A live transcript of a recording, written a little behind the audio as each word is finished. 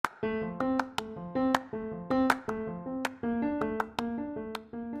Hey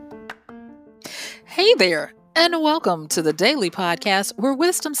there, and welcome to the daily podcast where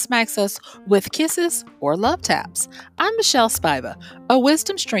wisdom smacks us with kisses or love taps. I'm Michelle Spiva, a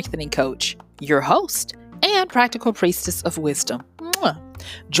wisdom strengthening coach, your host, and practical priestess of wisdom. Mwah.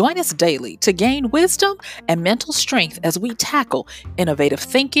 Join us daily to gain wisdom and mental strength as we tackle innovative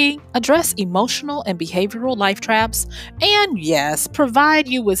thinking, address emotional and behavioral life traps, and yes, provide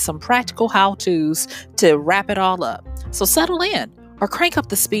you with some practical how to's to wrap it all up. So settle in or crank up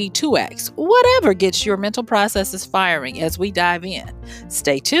the speed 2x, whatever gets your mental processes firing as we dive in.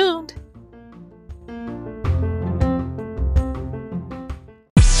 Stay tuned.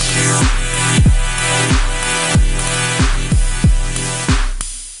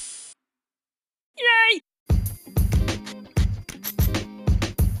 Yay!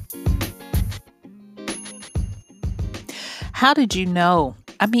 How did you know?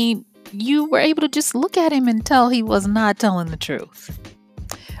 You were able to just look at him and tell he was not telling the truth.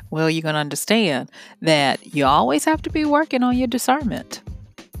 Well, you're going to understand that you always have to be working on your discernment.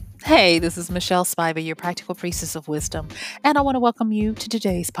 Hey, this is Michelle Spiva, your practical priestess of wisdom, and I want to welcome you to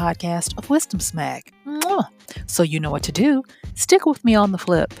today's podcast of Wisdom Smack. Mwah. So you know what to do. Stick with me on the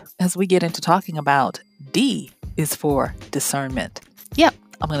flip as we get into talking about D is for discernment. Yep,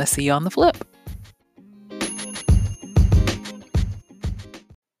 I'm going to see you on the flip.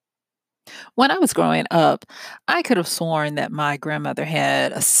 When I was growing up, I could have sworn that my grandmother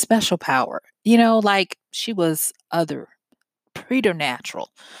had a special power. Like she was other,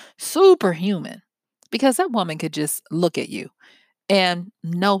 preternatural, superhuman, because that woman could just look at you and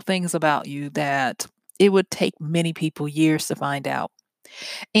know things about you that it would take many people years to find out.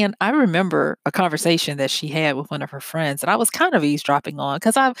 And I remember a conversation that she had with one of her friends that I was kind of eavesdropping on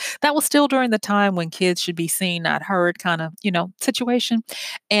because I that was still during the time when kids should be seen, not heard kind of, situation.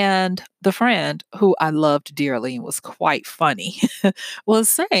 And the friend who I loved dearly and was quite funny was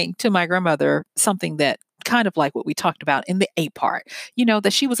saying to my grandmother something that kind of like what we talked about in the A part,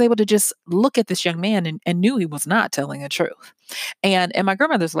 that she was able to just look at this young man and knew he was not telling the truth. And in my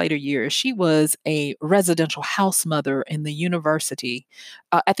grandmother's later years, she was a residential house mother in the university,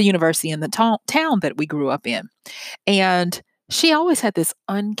 at the university in the town that we grew up in. And she always had this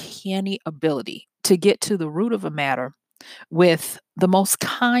uncanny ability to get to the root of a matter with the most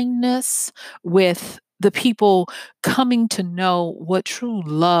kindness, with the people coming to know what true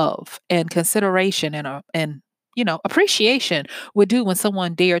love and consideration and appreciation would do when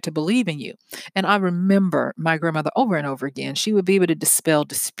someone dared to believe in you. And I remember my grandmother over and over again. She would be able to dispel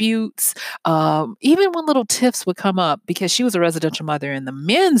disputes, even when little tiffs would come up, because she was a residential mother in the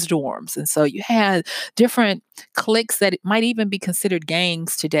men's dorms, and so you had different cliques that might even be considered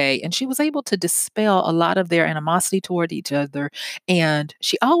gangs today. And she was able to dispel a lot of their animosity toward each other. And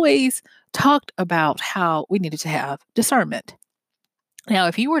she always talked about how we needed to have discernment. Now,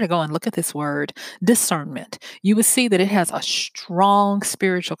 if you were to go and look at this word, discernment, you would see that it has a strong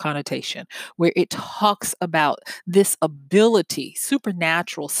spiritual connotation where it talks about this ability,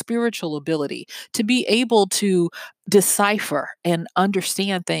 supernatural, spiritual ability to be able to decipher and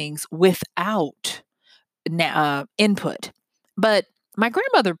understand things without input. But my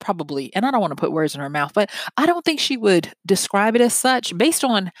grandmother probably, and I don't want to put words in her mouth, but I don't think she would describe it as such based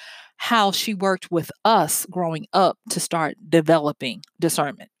on how she worked with us growing up to start developing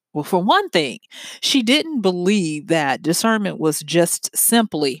discernment. Well, for one thing, she didn't believe that discernment was just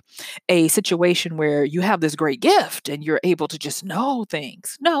simply a situation where you have this great gift and you're able to just know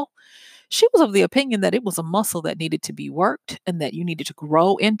things. No, she was of the opinion that it was a muscle that needed to be worked and that you needed to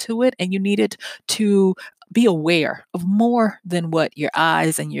grow into it and you needed to be aware of more than what your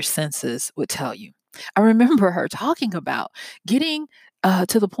eyes and your senses would tell you. I remember her talking about getting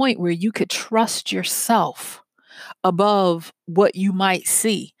to the point where you could trust yourself above what you might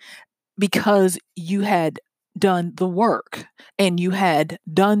see because you had done the work and you had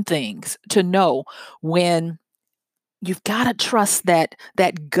done things to know when you've got to trust that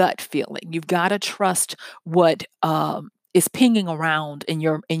gut feeling. You've got to trust what is pinging around in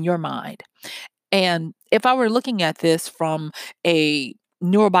your mind. And if I were looking at this from a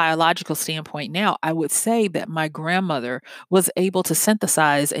neurobiological standpoint now, I would say that my grandmother was able to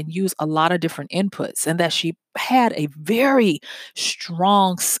synthesize and use a lot of different inputs, and that she had a very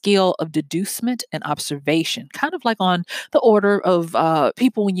strong skill of deducement and observation, kind of like on the order of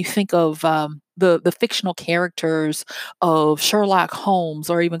people when you think of the fictional characters of Sherlock Holmes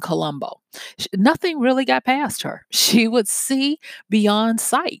or even Columbo. Nothing really got past her. She would see beyond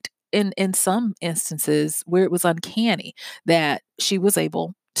sight in some instances where it was uncanny that she was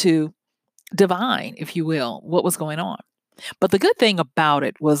able to divine, if you will, what was going on. But the good thing about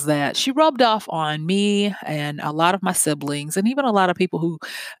it was that she rubbed off on me and a lot of my siblings, and even a lot of people who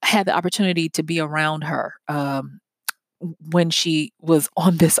had the opportunity to be around her when she was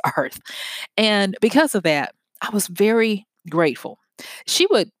on this earth. And because of that, I was very grateful. She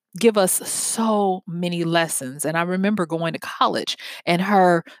would give us so many lessons. And I remember going to college and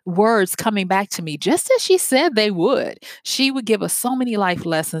her words coming back to me just as she said they would. She would give us so many life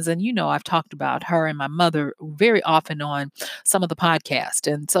lessons. And I've talked about her and my mother very often on some of the podcast.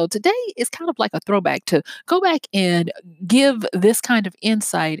 And so today is kind of like a throwback to go back and give this kind of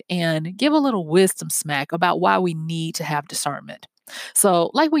insight and give a little wisdom smack about why we need to have discernment.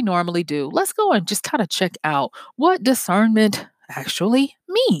 So, like we normally do, let's go and just kind of check out what discernment actually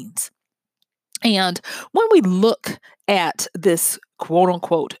means. And when we look at this quote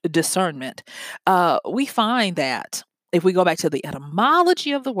unquote discernment, we find that if we go back to the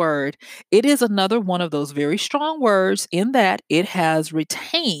etymology of the word, it is another one of those very strong words in that it has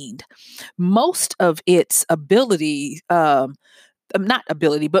retained most of its ability, not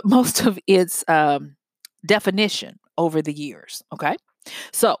ability, but most of its definition over the years. Okay.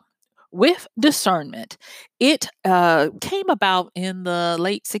 So, with discernment, it came about in the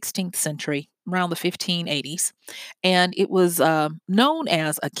late 16th century, around the 1580s, and it was known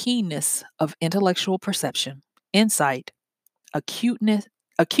as a keenness of intellectual perception, insight, acuteness,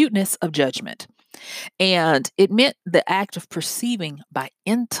 acuteness of judgment, and it meant the act of perceiving by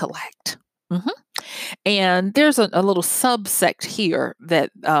intellect. Mhm. And there's a little subsect here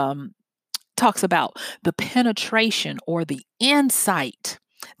that talks about the penetration or the insight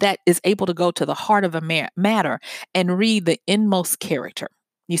that is able to go to the heart of a matter and read the inmost character.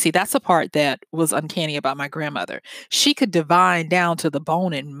 You see, that's the part that was uncanny about my grandmother. She could divine down to the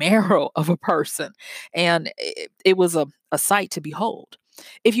bone and marrow of a person, and it was a sight to behold.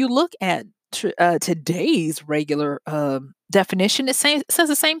 If you look at today's regular definition, says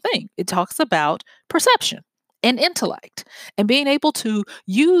the same thing. It talks about perception and intellect and being able to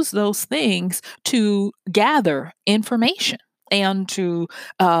use those things to gather information and to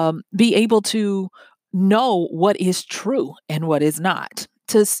be able to know what is true and what is not.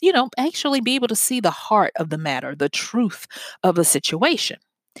 To actually be able to see the heart of the matter, the truth of a situation.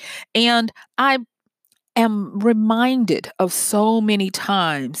 And I am reminded of so many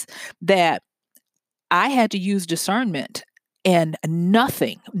times that I had to use discernment, and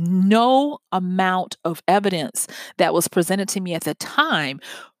no amount of evidence that was presented to me at the time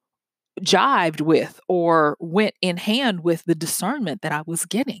jived with or went in hand with the discernment that I was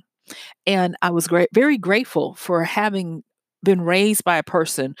getting. And I was very grateful for having been raised by a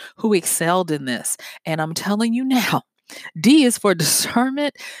person who excelled in this. And I'm telling you now, D is for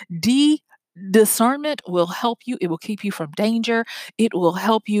discernment. D Discernment will help you. It will keep you from danger. It will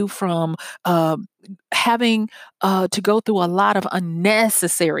help you from having to go through a lot of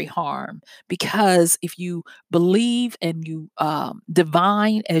unnecessary harm. Because if you believe and you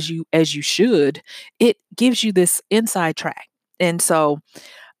divine as you should, it gives you this inside track. And so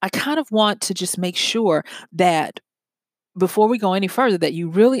I kind of want to just make sure that before we go any further, that you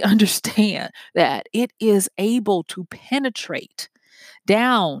really understand that it is able to penetrate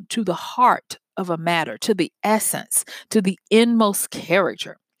down to the heart of a matter, to the essence, to the inmost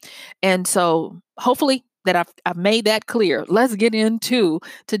character. And so hopefully that I've made that clear. Let's get into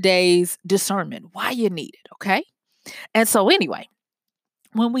today's discernment, why you need it, okay? And so anyway,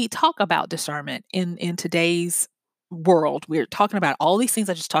 when we talk about discernment in today's world, we're talking about all these things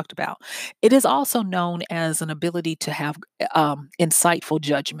I just talked about. It is also known as an ability to have insightful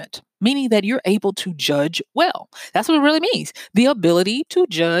judgment, meaning that you're able to judge well. That's what it really means, the ability to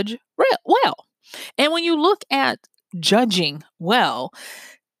judge well. And when you look at judging well,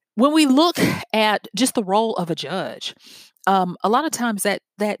 when we look at just the role of a judge, a lot of times that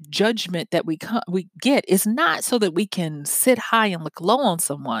judgment that we get is not so that we can sit high and look low on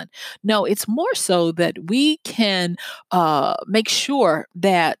someone. No, it's more so that we can make sure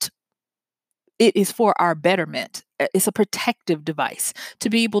that it is for our betterment. It's a protective device to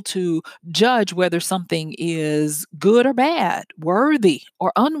be able to judge whether something is good or bad, worthy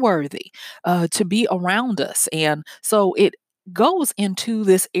or unworthy, to be around us. And so it goes into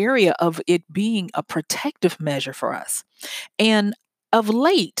this area of it being a protective measure for us. And of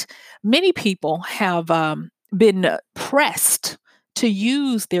late, many people have been pressed to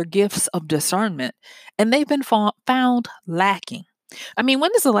use their gifts of discernment, and they've been found lacking. I mean, when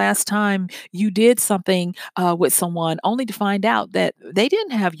is the last time you did something with someone only to find out that they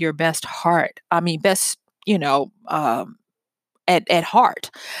didn't have your best heart? I mean, best, at heart.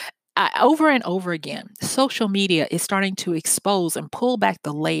 over and over again, social media is starting to expose and pull back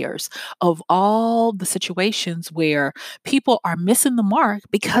the layers of all the situations where people are missing the mark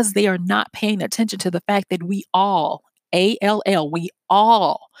because they are not paying attention to the fact that we all, we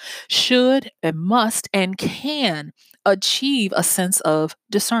all should and must and can achieve a sense of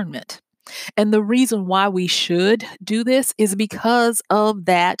discernment. And the reason why we should do this is because of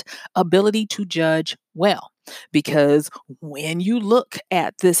that ability to judge well. Because when you look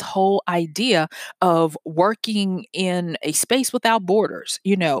at this whole idea of working in a space without borders,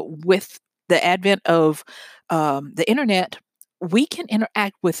 with the advent of the internet, we can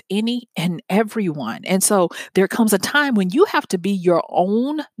interact with any and everyone. And so there comes a time when you have to be your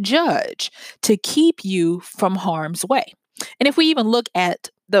own judge to keep you from harm's way. And if we even look at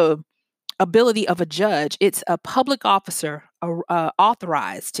the ability of a judge, it's a public officer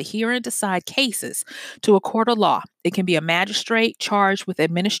authorized to hear and decide cases to a court of law. It can be a magistrate charged with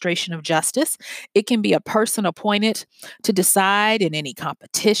administration of justice. It can be a person appointed to decide in any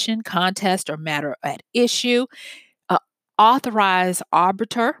competition, contest, or matter at issue. A authorized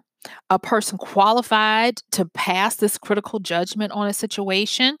arbiter, a person qualified to pass this critical judgment on a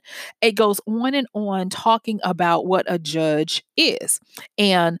situation. It goes on and on talking about what a judge is.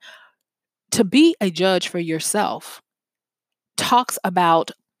 And to be a judge for yourself talks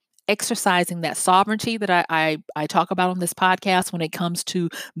about exercising that sovereignty that I talk about on this podcast when it comes to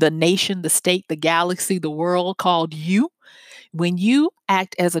the nation, the state, the galaxy, the world called you. When you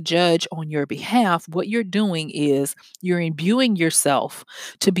act as a judge on your behalf, what you're doing is you're imbuing yourself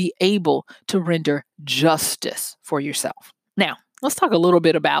to be able to render justice for yourself. Now, let's talk a little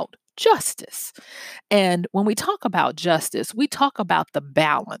bit about justice. And when we talk about justice, we talk about the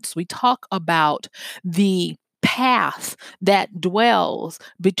balance. We talk about the path that dwells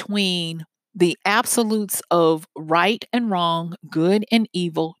between the absolutes of right and wrong, good and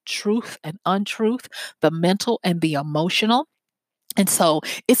evil, truth and untruth, the mental and the emotional. And so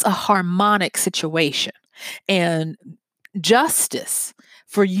it's a harmonic situation. And justice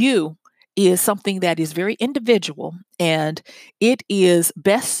for you is something that is very individual, and it is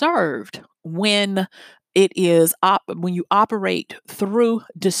best served when when you operate through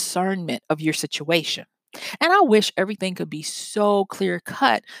discernment of your situation. And I wish everything could be so clear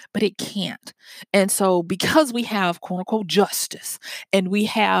cut, but it can't. And so, because we have quote unquote justice and we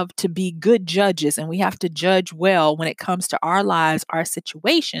have to be good judges and we have to judge well when it comes to our lives, our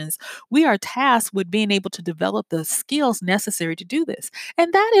situations, we are tasked with being able to develop the skills necessary to do this.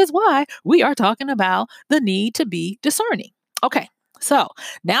 And that is why we are talking about the need to be discerning. Okay. So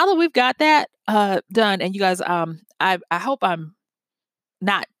now that we've got that done, and you guys, I hope I'm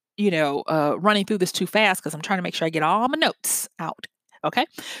not, running through this too fast because I'm trying to make sure I get all my notes out. Okay.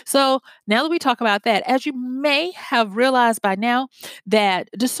 So now that we talk about that, as you may have realized by now, that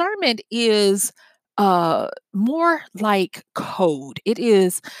discernment is more like code. It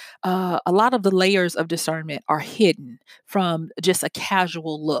is a lot of the layers of discernment are hidden from just a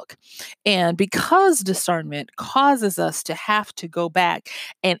casual look. And because discernment causes us to have to go back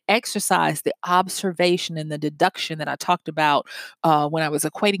and exercise the observation and the deduction that I talked about when I was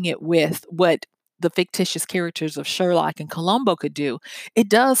equating it with what the fictitious characters of Sherlock and Columbo could do, it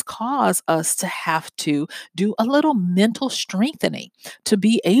does cause us to have to do a little mental strengthening to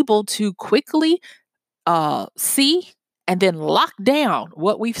be able to quickly see and then lock down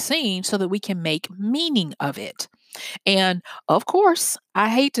what we've seen so that we can make meaning of it. And of course, I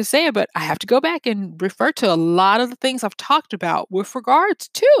hate to say it, but I have to go back and refer to a lot of the things I've talked about with regards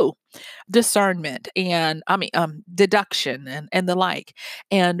to discernment and deduction and the like.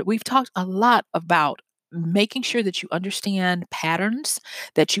 And we've talked a lot about making sure that you understand patterns,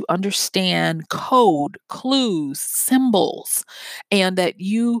 that you understand code, clues, symbols, and that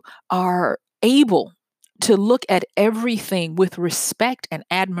you are able to look at everything with respect and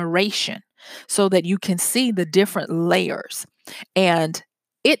admiration so that you can see the different layers. And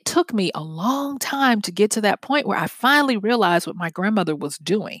it took me a long time to get to that point where I finally realized what my grandmother was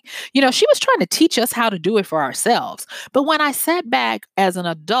doing. She was trying to teach us how to do it for ourselves. But when I sat back as an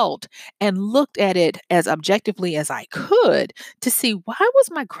adult and looked at it as objectively as I could to see why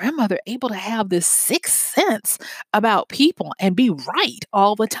was my grandmother able to have this sixth sense about people and be right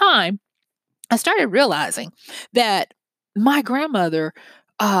all the time, I started realizing that my grandmother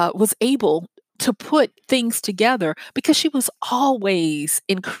was able to put things together because she was always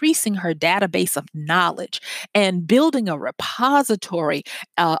increasing her database of knowledge and building a repository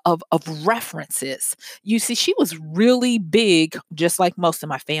of references. You see, she was really big, just like most of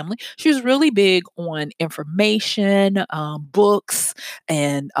my family. She was really big on information, books,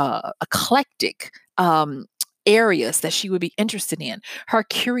 and eclectic. areas that she would be interested in. Her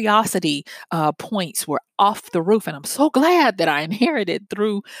curiosity points were off the roof, and I'm so glad that I inherited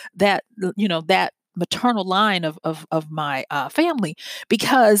through that maternal line of my family,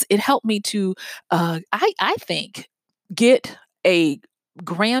 because it helped me to I think get a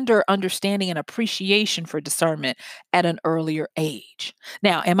grander understanding and appreciation for discernment at an earlier age.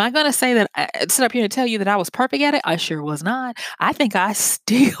 Now, am I going to say that sit up here and tell you that I was perfect at it? I sure was not. I think I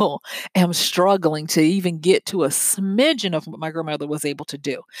still am struggling to even get to a smidgen of what my grandmother was able to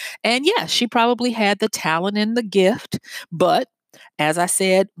do. And yes, she probably had the talent and the gift, but as I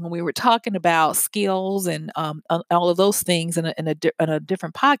said, when we were talking about skills and all of those things in a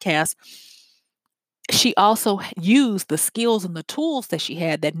different podcast, she also used the skills and the tools that she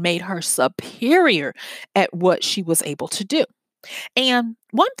had that made her superior at what she was able to do. And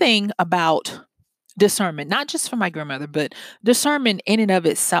one thing about discernment, not just for my grandmother, but discernment in and of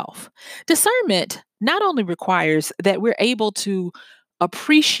itself. Discernment not only requires that we're able to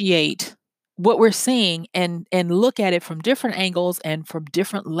appreciate what we're seeing and look at it from different angles and from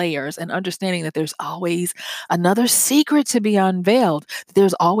different layers, and understanding that there's always another secret to be unveiled.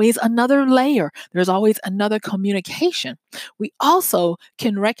 There's always another layer. There's always another communication. We also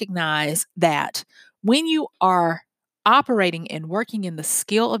can recognize that when you are operating and working in the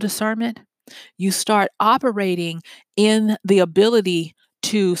skill of discernment, you start operating in the ability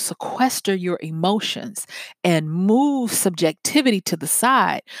to sequester your emotions and move subjectivity to the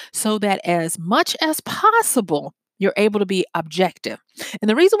side, so that as much as possible, you're able to be objective. And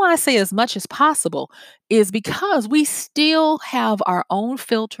the reason why I say as much as possible is because we still have our own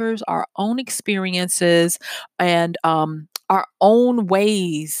filters, our own experiences, and our own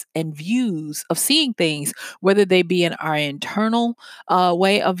ways and views of seeing things, whether they be in our internal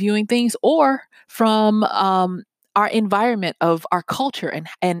way of viewing things, or from our environment of our culture,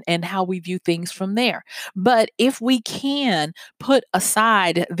 and how we view things from there. But if we can put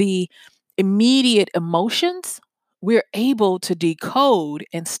aside the immediate emotions, we're able to decode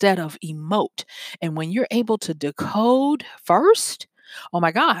instead of emote. And when you're able to decode first, oh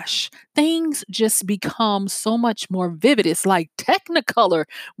my gosh, things just become so much more vivid. It's like Technicolor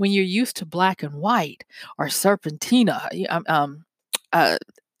when you're used to black and white, or Serpentina, uh,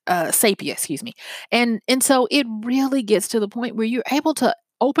 Sepia, excuse me. And so it really gets to the point where you're able to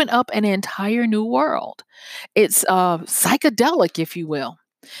open up an entire new world. It's psychedelic, if you will.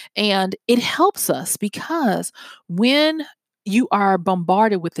 And it helps us because when you are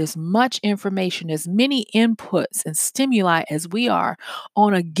bombarded with as much information, as many inputs and stimuli as we are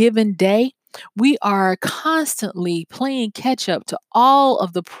on a given day, we are constantly playing catch up to all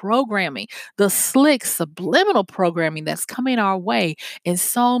of the programming, the slick subliminal programming that's coming our way in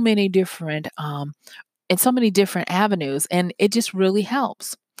so many different avenues, and it just really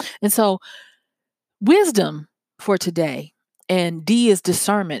helps. And so wisdom for today, and D is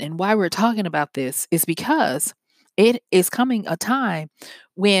discernment. And why we're talking about this is because it is coming a time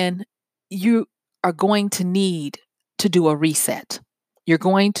when you are going to need to do a reset. You're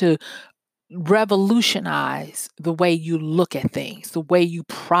going to revolutionize the way you look at things, the way you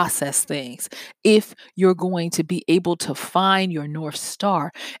process things, if you're going to be able to find your North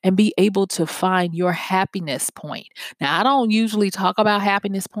Star and be able to find your happiness point. Now, I don't usually talk about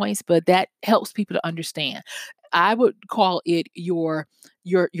happiness points, but that helps people to understand. I would call it your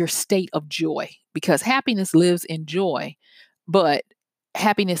state of joy, because happiness lives in joy, but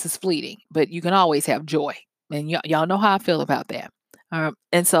happiness is fleeting, but you can always have joy. And y'all know how I feel about that.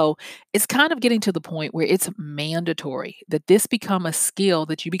 And so it's kind of getting to the point where it's mandatory that this become a skill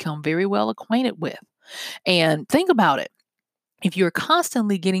that you become very well acquainted with. And think about it. If you're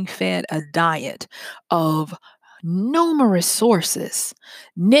constantly getting fed a diet of numerous sources,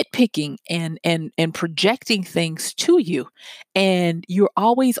 nitpicking and projecting things to you, and you're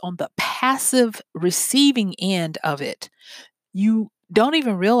always on the passive receiving end of it, you don't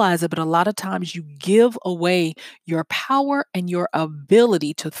even realize it, but a lot of times you give away your power and your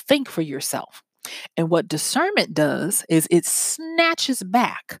ability to think for yourself. And what discernment does is it snatches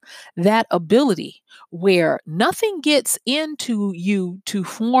back that ability, where nothing gets into you to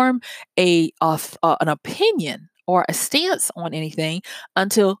form an opinion or a stance on anything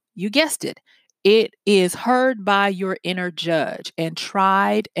until, you guessed it is heard by your inner judge and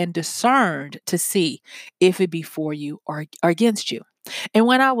tried and discerned to see if it be for you or against you. And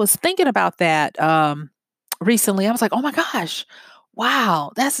when I was thinking about that recently, I was like, oh my gosh,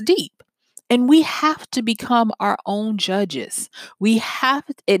 wow, that's deep. And we have to become our own judges. And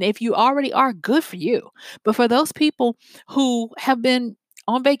if you already are, good for you. But for those people who have been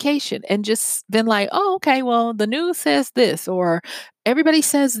on vacation and just been like, oh, okay, well, the news says this, or everybody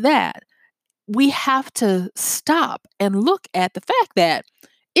says that, we have to stop and look at the fact that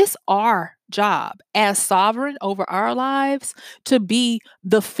it's our job as sovereign over our lives to be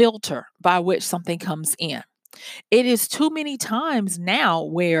the filter by which something comes in. It is too many times now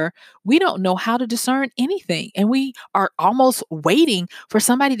where we don't know how to discern anything and we are almost waiting for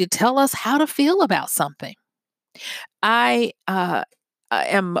somebody to tell us how to feel about something. I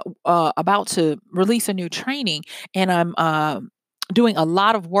am about to release a new training, and I'm doing a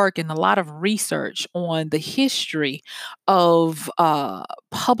lot of work and a lot of research on the history of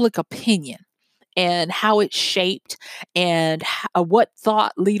public opinion and how it's shaped and what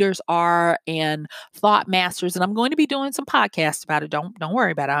thought leaders are and thought masters. And I'm going to be doing some podcasts about it. Don't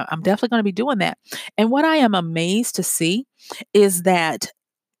worry about it. I'm definitely going to be doing that. And what I am amazed to see is that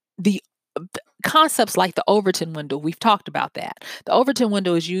the concepts like the Overton window, we've talked about that. The Overton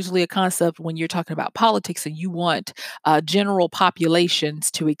window is usually a concept when you're talking about politics and you want general populations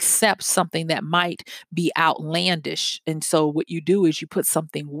to accept something that might be outlandish. And so what you do is you put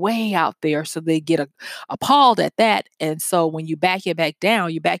something way out there so they get appalled at that. And so when you back it back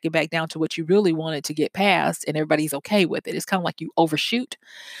down, you back it back down to what you really wanted to get past and everybody's okay with it. It's kind of like you overshoot.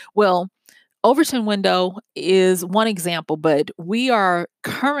 Well, Overton window is one example, but we are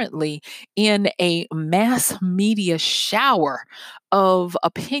currently in a mass media shower of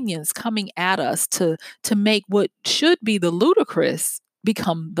opinions coming at us to make what should be the ludicrous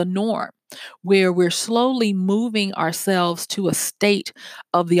become the norm, where we're slowly moving ourselves to a state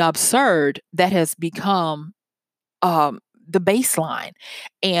of the absurd that has become the baseline.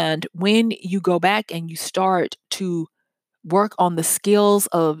 And when you go back and you start to work on the skills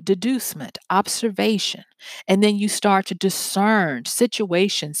of deducement, observation, and then you start to discern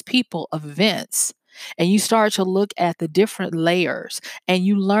situations, people, events. And you start to look at the different layers and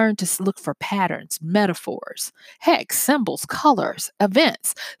you learn to look for patterns, metaphors, heck, symbols, colors,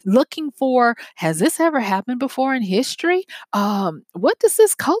 events, looking for has this ever happened before in history? What does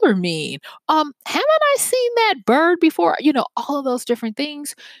this color mean? Haven't I seen that bird before? All of those different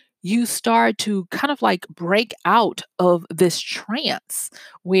things you start to kind of like break out of this trance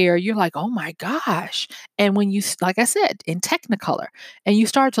where you're like, oh my gosh. And when like I said, in Technicolor, and you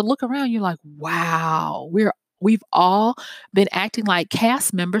start to look around, you're like, wow, we've all been acting like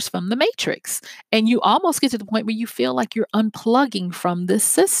cast members from the Matrix. And you almost get to the point where you feel like you're unplugging from this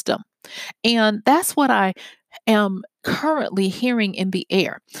system. And that's what I am currently hearing in the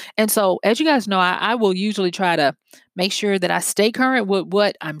air. And so, as you guys know, I will usually try to make sure that I stay current with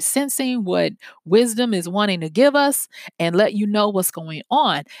what I'm sensing, what wisdom is wanting to give us, and let you know what's going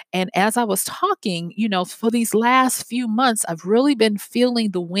on. And as I was talking, for these last few months, I've really been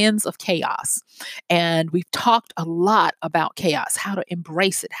feeling the winds of chaos. And we've talked a lot about chaos, how to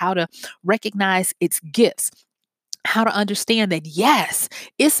embrace it, how to recognize its gifts, how to understand that yes,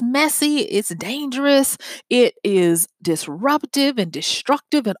 it's messy, it's dangerous, it is disruptive and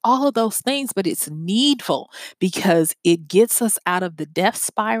destructive and all of those things, but it's needful because it gets us out of the death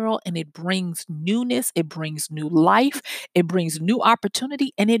spiral and it brings newness, it brings new life, it brings new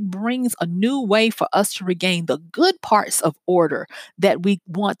opportunity, and it brings a new way for us to regain the good parts of order that we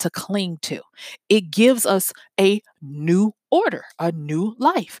want to cling to. It gives us a new order, a new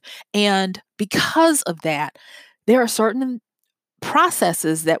life. And because of that, there are certain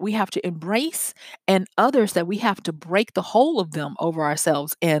processes that we have to embrace and others that we have to break the whole of them over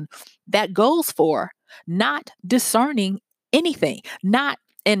ourselves. And that goes for not discerning anything, not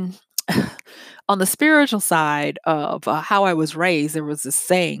and on the spiritual side of how I was raised, there was this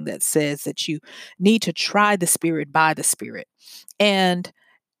saying that says that you need to try the spirit by the spirit. And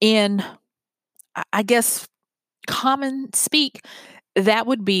in, I guess, common speak, that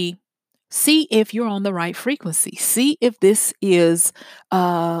would be see if you're on the right frequency. See if this is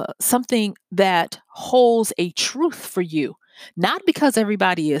something that holds a truth for you, not because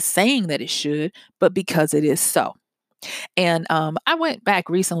everybody is saying that it should, but because it is so. And I went back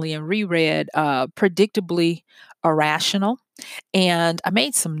recently and reread Predictably Irrational. And I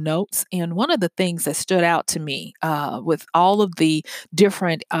made some notes. And one of the things that stood out to me with all of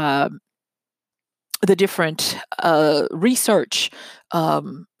different the different research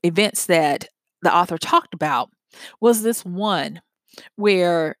events that the author talked about was this one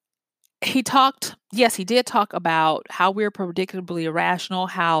where he did talk about how we're predictably irrational,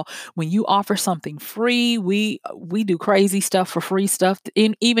 how when you offer something free, we do crazy stuff for free stuff,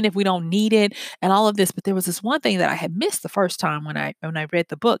 even if we don't need it and all of this. But there was this one thing that I had missed the first time when I read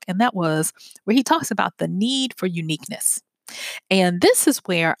the book, and that was where he talks about the need for uniqueness. And this is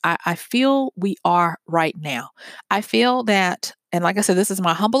where I feel we are right now. I feel that, and like I said, this is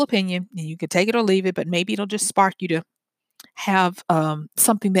my humble opinion, and you can take it or leave it, but maybe it'll just spark you to have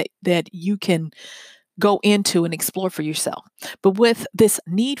something that you can go into and explore for yourself. But with this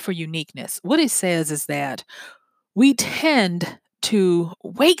need for uniqueness, what it says is that we tend to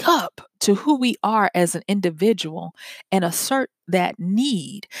wake up to who we are as an individual and assert that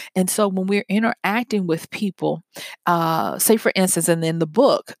need. And so when we're interacting with people, say for instance, and in the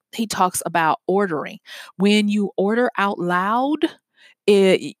book, he talks about ordering. When you order out loud,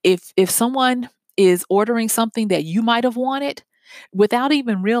 if someone is ordering something that you might have wanted, without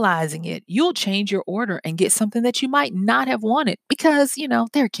even realizing it, you'll change your order and get something that you might not have wanted because,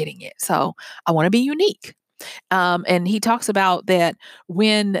 they're getting it. So I want to be unique. And he talks about that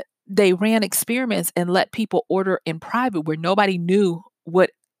when they ran experiments and let people order in private where nobody knew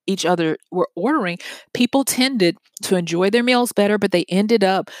what each other were ordering, people tended to enjoy their meals better, but they ended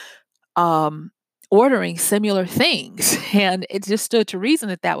up um, ordering similar things. And it just stood to reason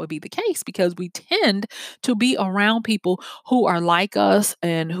that that would be the case because we tend to be around people who are like us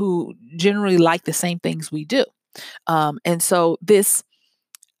and who generally like the same things we do. And so this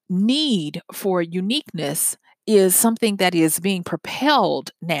need for uniqueness is something that is being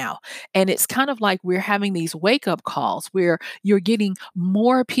propelled now. And it's kind of like we're having these wake up calls where you're getting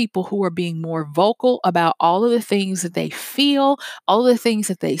more people who are being more vocal about all of the things that they feel, all of the things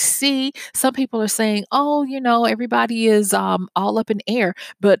that they see. Some people are saying, oh, everybody is all up in air.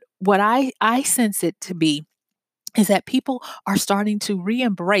 But what I sense it to be is that people are starting to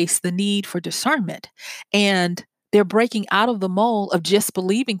re-embrace the need for discernment, and they're breaking out of the mold of just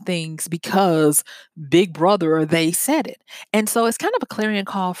believing things because big brother or they said it. And so it's kind of a clarion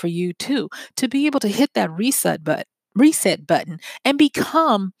call for you too to be able to hit that reset button and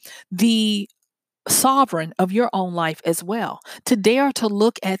become the sovereign of your own life as well, to dare to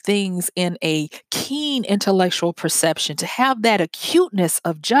look at things in a keen intellectual perception, to have that acuteness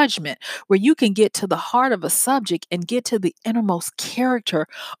of judgment where you can get to the heart of a subject and get to the innermost character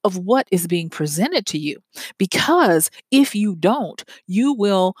of what is being presented to you. Because if you don't, you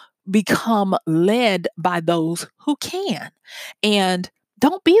will become led by those who can. And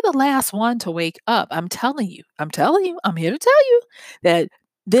don't be the last one to wake up. I'm here to tell you that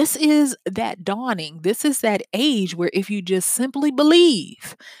this is that dawning. This is that age where if you just simply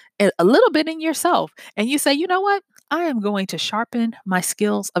believe a little bit in yourself and you say, you know what? I am going to sharpen my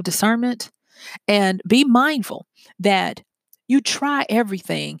skills of discernment and be mindful that you try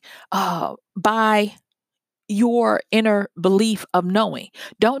everything by your inner belief of knowing.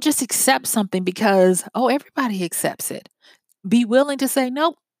 Don't just accept something because, oh, everybody accepts it. Be willing to say,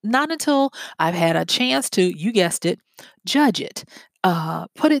 nope, not until I've had a chance to, you guessed it, judge it.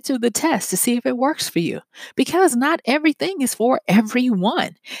 Put it to the test to see if it works for you because not everything is for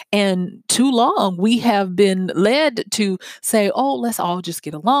everyone. And too long we have been led to say, oh, let's all just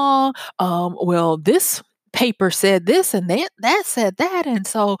get along. Well, this paper said this and that said that. And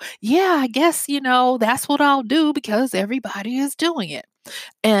so, yeah, I guess, that's what I'll do because everybody is doing it.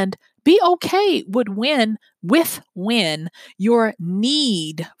 And be okay with when your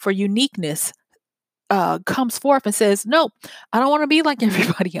need for uniqueness comes forth and says, "Nope, I don't want to be like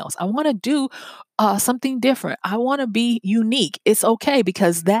everybody else. I want to do something different. I want to be unique." It's okay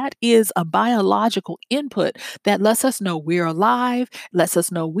because that is a biological input that lets us know we're alive, lets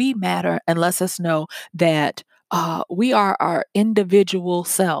us know we matter, and lets us know that we are our individual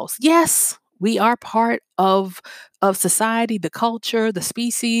selves. Yes, we are part of society, the culture, the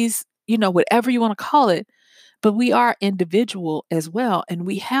species, whatever you want to call it, but we are individual as well. And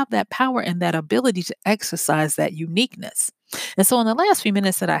we have that power and that ability to exercise that uniqueness. And so, in the last few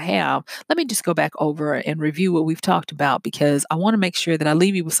minutes that I have, let me just go back over and review what we've talked about because I want to make sure that I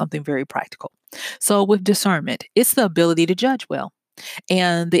leave you with something very practical. So, with discernment, it's the ability to judge well.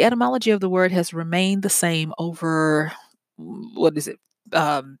 And the etymology of the word has remained the same over, what is it?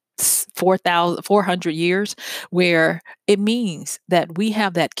 4,400 years, where it means that we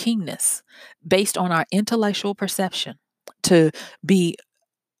have that keenness based on our intellectual perception to be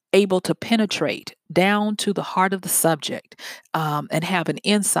able to penetrate down to the heart of the subject and have an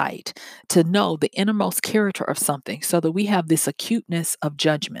insight to know the innermost character of something so that we have this acuteness of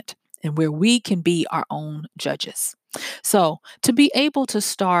judgment and where we can be our own judges. So, to be able to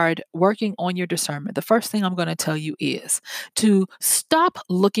start working on your discernment, the first thing I'm going to tell you is to stop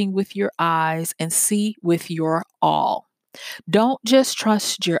looking with your eyes and see with your all. Don't just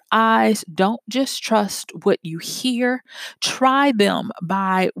trust your eyes. Don't just trust what you hear. Try them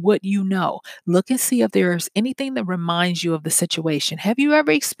by what you know. Look and see if there's anything that reminds you of the situation. Have you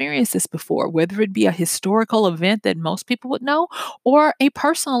ever experienced this before? Whether it be a historical event that most people would know or a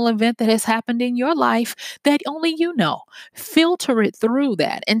personal event that has happened in your life that only you know. Filter it through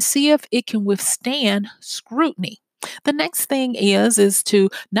that and see if it can withstand scrutiny. The next thing is to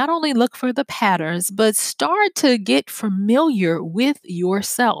not only look for the patterns, but start to get familiar with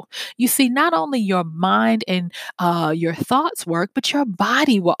yourself. You see, not only your mind and your thoughts work, but your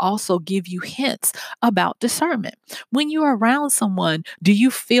body will also give you hints about discernment. When you're around someone, do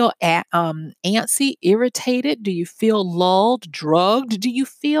you feel antsy, irritated? Do you feel lulled, drugged? Do you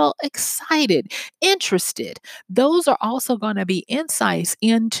feel excited, interested? Those are also going to be insights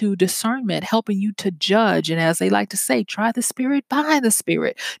into discernment, helping you to judge. And as they like to say, try the spirit by the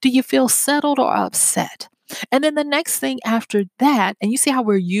spirit. Do you feel settled or upset? And then the next thing after that, and you see how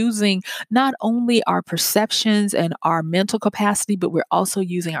we're using not only our perceptions and our mental capacity, but we're also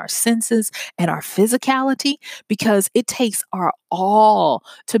using our senses and our physicality because it takes our all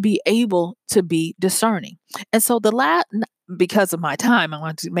to be able to be discerning. And so because of my time, I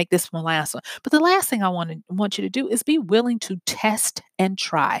want to make this my last one. But the last thing I want you to do is be willing to test and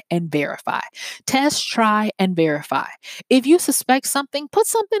try and verify. Test, try, and verify. If you suspect something, put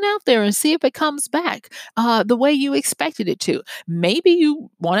something out there and see if it comes back the way you expected it to. Maybe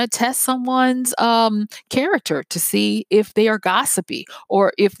you want to test someone's character to see if they are gossipy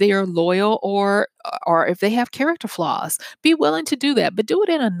or if they are loyal or if they have character flaws. Be willing to do that, but do it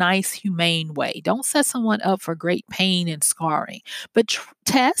in a nice, humane way. Don't set someone up for great pain and scarring, but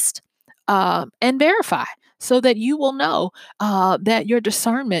test and verify so that you will know that your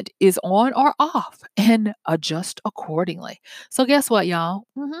discernment is on or off and adjust accordingly. So, guess what, y'all?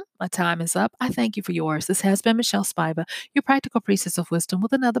 My time is up. I thank you for yours. This has been Michelle Spiva, your practical priestess of wisdom,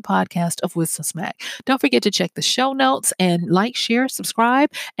 with another podcast of Wisdom Smack. Don't forget to check the show notes and like, share,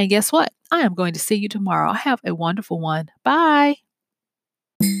 subscribe. And guess what? I am going to see you tomorrow. Have a wonderful one. Bye.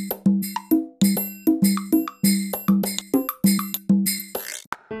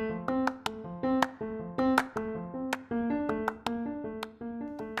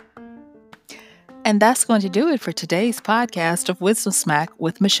 And that's going to do it for today's podcast of Wisdom Smack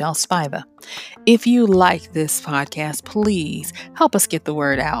with Michelle Spiva. If you like this podcast, please help us get the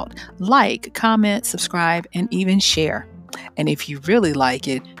word out. Like, comment, subscribe, and even share. And if you really like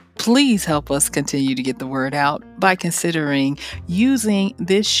it, please help us continue to get the word out by considering using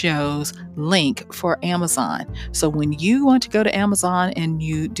this show's link for Amazon. So when you want to go to Amazon and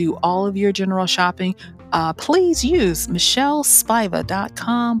you do all of your general shopping, please use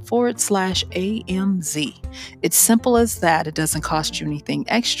michellespiva.com/AMZ. It's simple as that. It doesn't cost you anything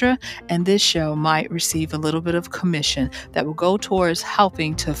extra, and this show might receive a little bit of commission that will go towards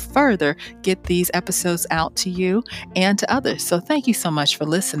helping to further get these episodes out to you and to others. So thank you so much for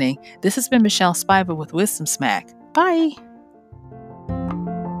listening. This has been Michelle Spiva with Wisdom Smack. Bye.